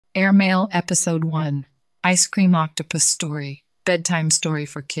Airmail Episode 1, Ice Cream Octopus Story, Bedtime Story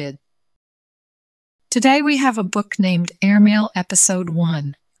for Kid. Today we have a book named Airmail Episode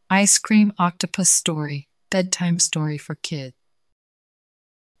 1, Ice Cream Octopus Story, Bedtime Story for Kid.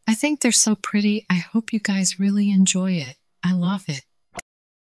 I think they're so pretty. I hope you guys really enjoy it. I love it.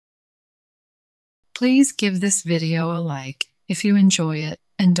 Please give this video a like if you enjoy it,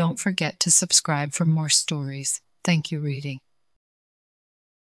 and don't forget to subscribe for more stories. Thank you, reading.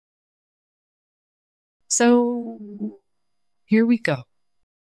 So, here we go.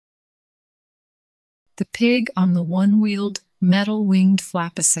 The pig on the one-wheeled, metal-winged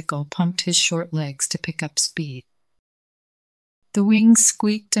flapacicle pumped his short legs to pick up speed. The wings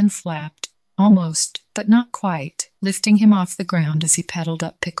squeaked and flapped, almost, but not quite, lifting him off the ground as he pedaled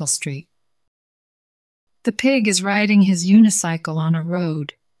up Pickle Street. The pig is riding his unicycle on a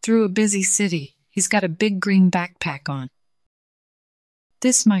road, through a busy city. He's got a big green backpack on.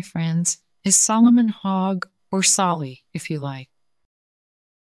 This, my friends, is Solomon Hogg, or Solly, if you like.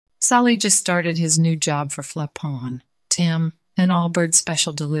 Solly just started his new job for Flapon, Tim, an Allbird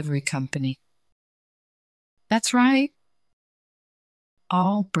special delivery company. That's right.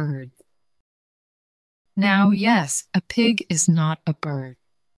 Allbird. Now, yes, a pig is not a bird.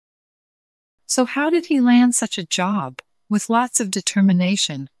 So how did he land such a job, with lots of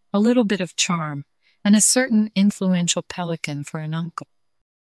determination, a little bit of charm, and a certain influential pelican for an uncle?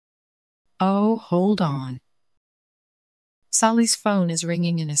 Oh, hold on. Solly's phone is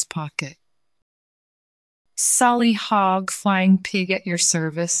ringing in his pocket. Solly Hogg, flying pig at your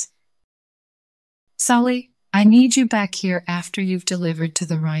service. Solly, I need you back here after you've delivered to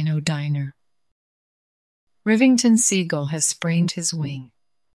the Rhino Diner. Rivington Seagull has sprained his wing.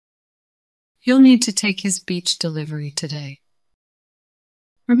 You'll need to take his beach delivery today.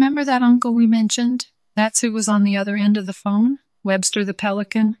 Remember that uncle we mentioned? That's who was on the other end of the phone? Webster the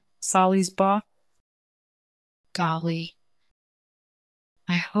Pelican? Solly's boss? Golly.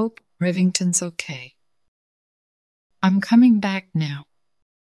 I hope Rivington's okay. I'm coming back now.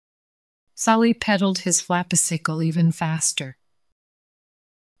 Solly pedaled his flapacicle even faster.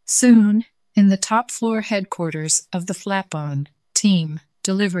 Soon, in the top floor headquarters of the Flapon Team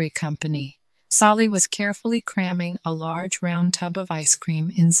Delivery Company, Solly was carefully cramming a large round tub of ice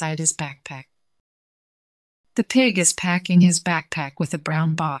cream inside his backpack. The pig is packing his backpack with a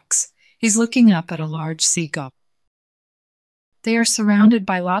brown box. He's looking up at a large seagull. They are surrounded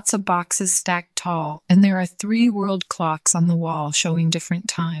by lots of boxes stacked tall, and there are 3 world clocks on the wall showing different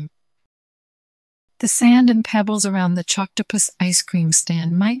time. The sand and pebbles around the Choctopus ice cream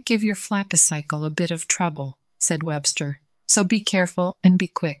stand might give your flapacicle a bit of trouble, said Webster, so be careful and be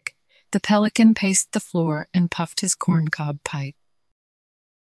quick. The pelican paced the floor and puffed his corncob pipe.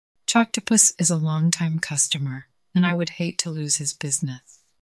 Choctopus is a long-time customer, and I would hate to lose his business.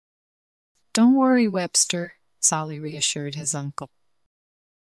 Don't worry, Webster, Solly reassured his uncle.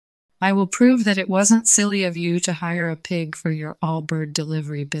 I will prove that it wasn't silly of you to hire a pig for your all-bird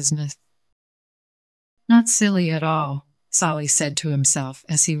delivery business. Not silly at all, Solly said to himself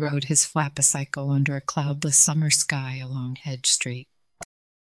as he rode his flapacicle under a cloudless summer sky along Hedge Street.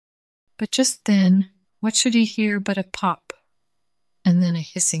 But just then, what should he hear but a pop, and then a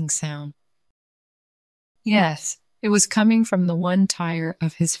hissing sound? Yes, it was coming from the one tire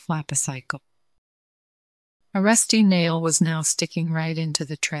of his flapacicle. A rusty nail was now sticking right into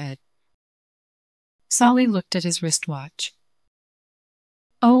the tread. Solly looked at his wristwatch.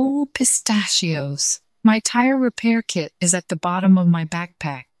 Oh, pistachios! My tire repair kit is at the bottom of my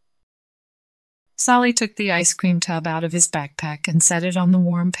backpack. Solly took the ice cream tub out of his backpack and set it on the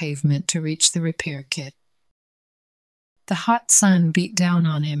warm pavement to reach the repair kit. The hot sun beat down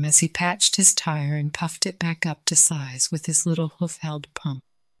on him as he patched his tire and puffed it back up to size with his little hoof-held pump.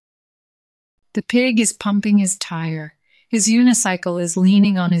 The pig is pumping his tire, his unicycle is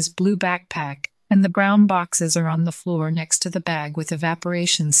leaning on his blue backpack, and the brown boxes are on the floor next to the bag with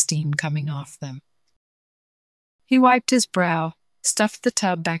evaporation steam coming off them. He wiped his brow, stuffed the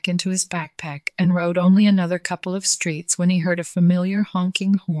tub back into his backpack, and rode only another couple of streets when he heard a familiar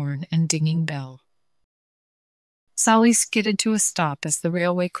honking horn and dinging bell. Solly skidded to a stop as the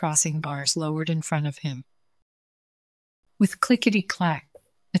railway crossing bars lowered in front of him. With clickety-clack,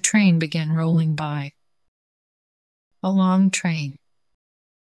 a train began rolling by. A long train.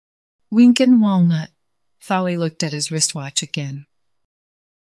 Winkin' Walnut. Solly looked at his wristwatch again.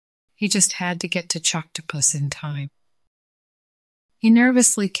 He just had to get to Choctopus in time. He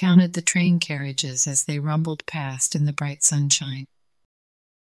nervously counted the train carriages as they rumbled past in the bright sunshine.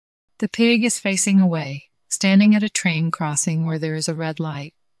 The pig is facing away, standing at a train crossing where there is a red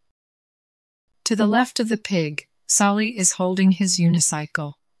light. To the left of the pig, Solly is holding his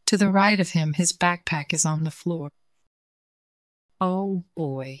unicycle. To the right of him, his backpack is on the floor. Oh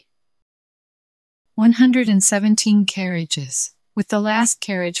boy. 117 carriages. With the last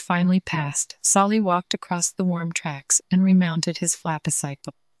carriage finally passed, Solly walked across the warm tracks and remounted his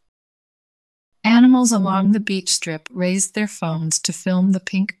flappercycle. Animals along the beach strip raised their phones to film the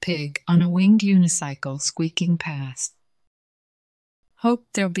pink pig on a winged unicycle squeaking past. Hope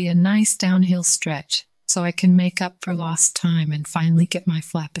there'll be a nice downhill stretch so I can make up for lost time and finally get my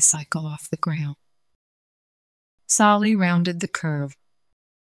flappercycle off the ground. Solly rounded the curve.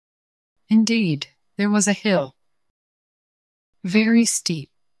 Indeed, there was a hill. Very steep.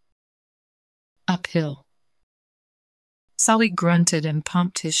 Uphill. Solly grunted and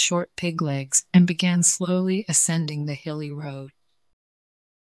pumped his short pig legs and began slowly ascending the hilly road.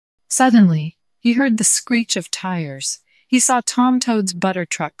 Suddenly, he heard the screech of tires. He saw Tom Toad's butter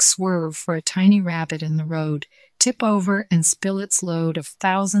truck swerve for a tiny rabbit in the road, tip over and spill its load of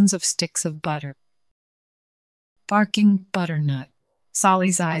thousands of sticks of butter. Barking butternut.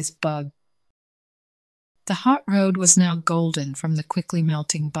 Solly's eyes bugged. The hot road was now golden from the quickly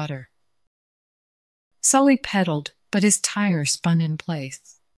melting butter. Solly pedaled, but his tire spun in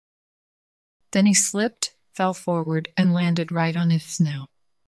place. Then he slipped, fell forward, and landed right on his snout.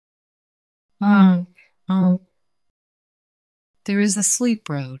 There is a sleep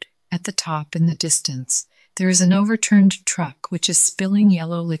road at the top in the distance. There is an overturned truck which is spilling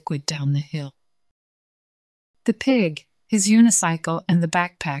yellow liquid down the hill. The pig, his unicycle, and the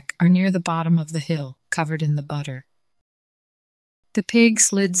backpack are near the bottom of the hill, covered in the butter. The pig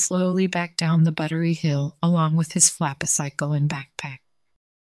slid slowly back down the buttery hill along with his flappercycle and backpack.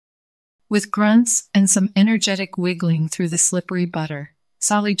 With grunts and some energetic wiggling through the slippery butter,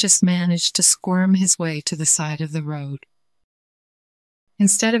 Solly just managed to squirm his way to the side of the road.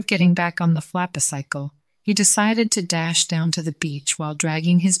 Instead of getting back on the flappercycle, he decided to dash down to the beach while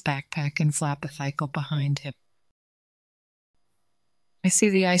dragging his backpack and flappercycle behind him. I see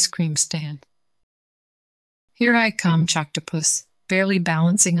the ice cream stand. Here I come, Choctopus. Barely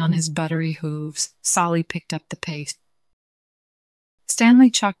balancing on his buttery hooves, Solly picked up the pace. Stanley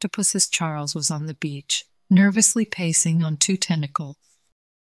Choctopus's Charles was on the beach, nervously pacing on 2 tentacles.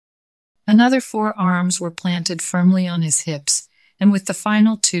 Another 4 arms were planted firmly on his hips, and with the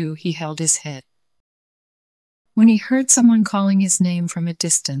final 2 he held his head. When he heard someone calling his name from a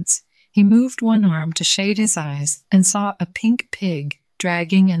distance, he moved one arm to shade his eyes and saw a pink pig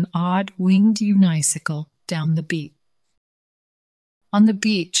dragging an odd winged unicycle down the beach. On the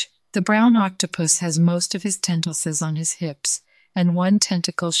beach, the brown octopus has most of his tentacles on his hips and one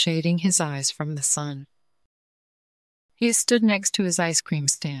tentacle shading his eyes from the sun. He stood next to his ice cream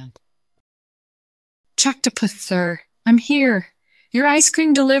stand. "Choctopus, sir, I'm here. Your ice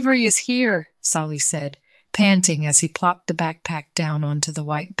cream delivery is here," Solly said, panting as he plopped the backpack down onto the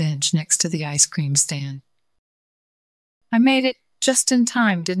white bench next to the ice cream stand. "I made it just in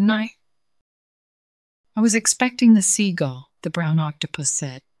time, didn't I?" "I was expecting the seagull," the brown octopus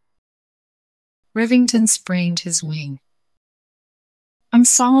said. Rivington sprained his wing. "I'm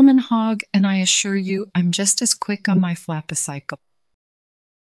Solomon Hogg, and I assure you I'm just as quick on my flappercycle."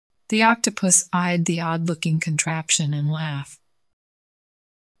 The octopus eyed the odd-looking contraption and laughed.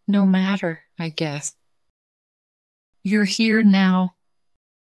 "No matter, I guess. You're here now."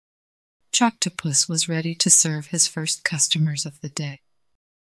 Choctopus was ready to serve his first customers of the day.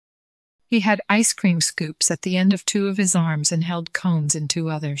 He had ice cream scoops at the end of 2 of his arms and held cones in 2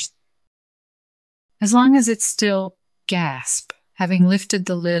 others. As long as it still gasped, having lifted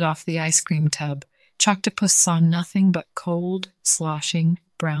the lid off the ice cream tub, Choctopus saw nothing but cold, sloshing,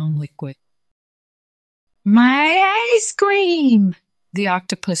 brown liquid. "My ice cream!" the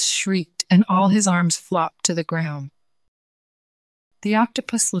octopus shrieked, and all his arms flopped to the ground. The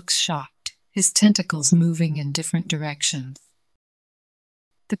octopus looked shocked, his tentacles moving in different directions.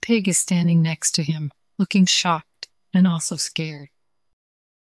 The pig is standing next to him, looking shocked and also scared.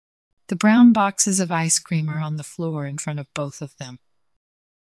 The brown boxes of ice cream are on the floor in front of both of them.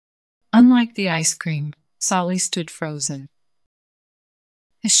 Unlike the ice cream, Solly stood frozen.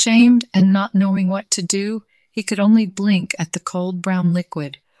 Ashamed and not knowing what to do, he could only blink at the cold brown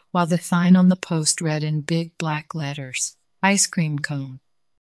liquid while the sign on the post read in big black letters, "Ice cream cone.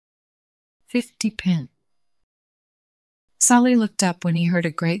 50 pence." Solly looked up when he heard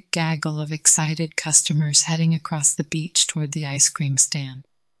a great gaggle of excited customers heading across the beach toward the ice cream stand.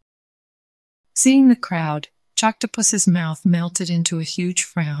 Seeing the crowd, Choctopus's mouth melted into a huge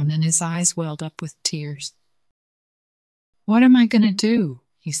frown and his eyes welled up with tears. "What am I going to do?"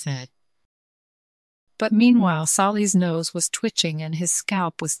 he said. But meanwhile, Solly's nose was twitching and his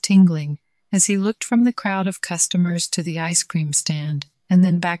scalp was tingling as he looked from the crowd of customers to the ice cream stand and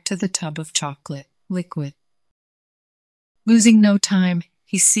then back to the tub of chocolate liquid. Losing no time,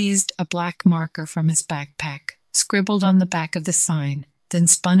 he seized a black marker from his backpack, scribbled on the back of the sign, then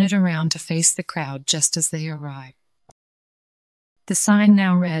spun it around to face the crowd just as they arrived. The sign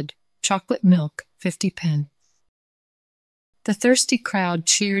now read, "Chocolate milk, 50 pence." The thirsty crowd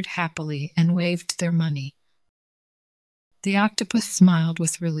cheered happily and waved their money. The octopus smiled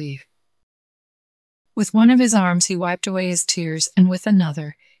with relief. With one of his arms he wiped away his tears, and with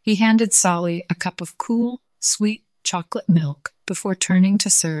another he handed Solly a cup of cool, sweet chocolate milk before turning to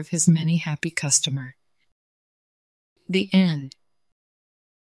serve his many happy customers. The end.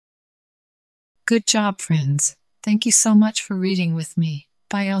 Good job, friends. Thank you so much for reading with me.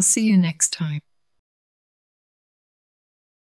 Bye, I'll see you next time.